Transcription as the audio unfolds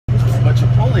But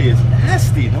Chipotle is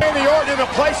nasty. In the order in a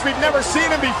place we've never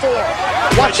seen him before.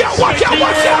 Watch out, watch out,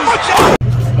 watch out, watch out.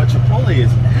 But Chipotle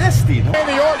is nasty. In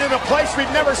the order in a place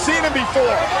we've never seen him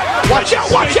before. Watch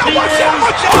out, watch out, watch out,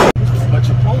 watch out. But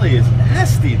Chipotle is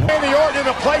nasty. In the order in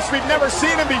a place we've never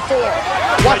seen him before.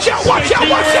 Watch out, watch out,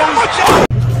 watch out, watch out.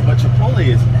 But Chipotle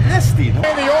is nasty. In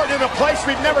the order in a place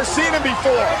we've never seen him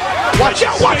before. Watch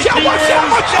out, watch out, watch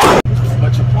out, watch out.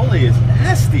 But Chipotle is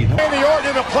nasty. In the order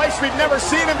in a place we've never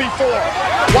seen him before.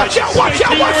 Watch out, watch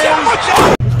out, watch out, watch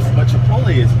out. But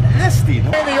Chipotle is nasty. In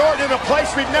the order in a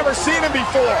place we've never seen him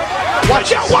before.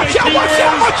 Watch out, watch out, watch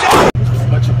out, watch out.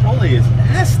 But Chipotle is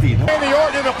nasty. In the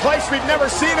order in a place we've never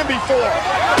seen him before.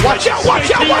 Watch out, watch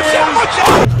out, watch out, watch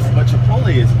out. But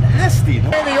Chipotle is nasty. In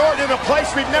the order in a place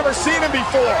we've never seen him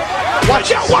before. Watch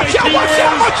out, watch out, watch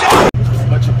out, watch out.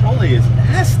 But Chipotle is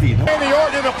nasty. In the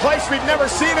order in a place we've never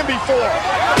seen him before.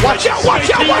 Watch out, watch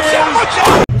out, watch out, watch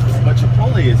out. But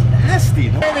Chipotle is nasty.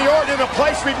 In the order in a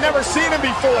place we've never seen him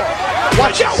before.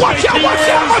 Watch out, watch out, watch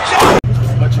out, watch out.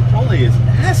 But Chipotle is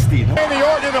nasty. In the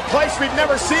order in a place we've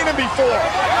never seen him before.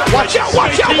 Watch out,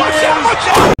 watch out, watch out, watch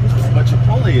out. But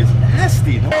Chipotle is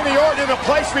nasty. In the order in a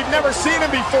place we've never seen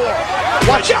him before.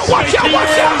 Watch out, watch out,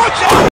 watch out, watch out.